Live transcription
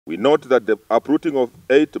We note that the uprooting of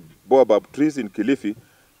 8 baobab trees in Kilifi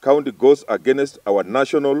County goes against our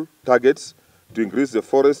national targets to increase the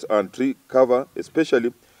forest and tree cover,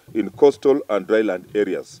 especially in coastal and dryland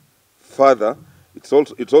areas. Further, it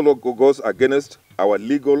also goes against our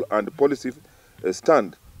legal and policy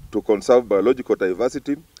stand to conserve biological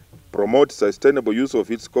diversity, promote sustainable use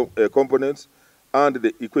of its components, and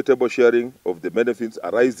the equitable sharing of the benefits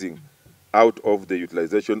arising out of the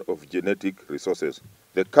utilization of genetic resources.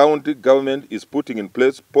 The county government is putting in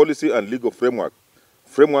place policy and legal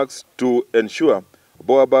frameworks to ensure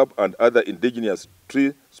baobab and other indigenous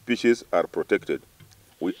tree species are protected.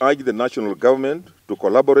 We urge the national government to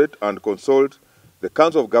collaborate and consult the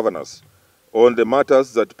Council of Governors on the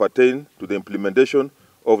matters that pertain to the implementation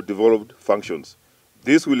of devolved functions.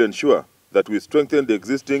 This will ensure that we strengthen the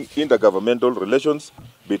existing intergovernmental relations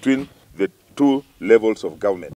between the two levels of government.